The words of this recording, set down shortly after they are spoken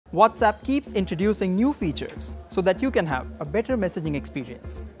WhatsApp keeps introducing new features so that you can have a better messaging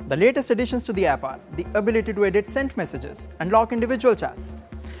experience. The latest additions to the app are the ability to edit sent messages and lock individual chats.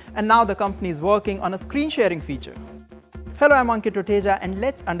 And now the company is working on a screen sharing feature. Hello, I'm Ankit Roteja, and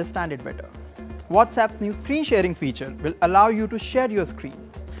let's understand it better. WhatsApp's new screen sharing feature will allow you to share your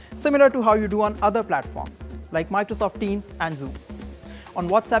screen, similar to how you do on other platforms like Microsoft Teams and Zoom. On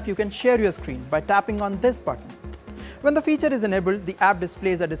WhatsApp, you can share your screen by tapping on this button. When the feature is enabled, the app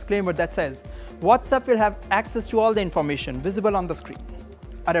displays a disclaimer that says, WhatsApp will have access to all the information visible on the screen.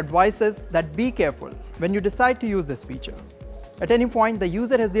 Our advice is that be careful when you decide to use this feature. At any point, the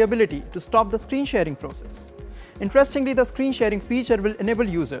user has the ability to stop the screen sharing process. Interestingly, the screen sharing feature will enable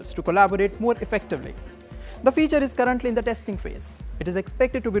users to collaborate more effectively. The feature is currently in the testing phase. It is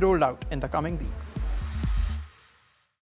expected to be rolled out in the coming weeks.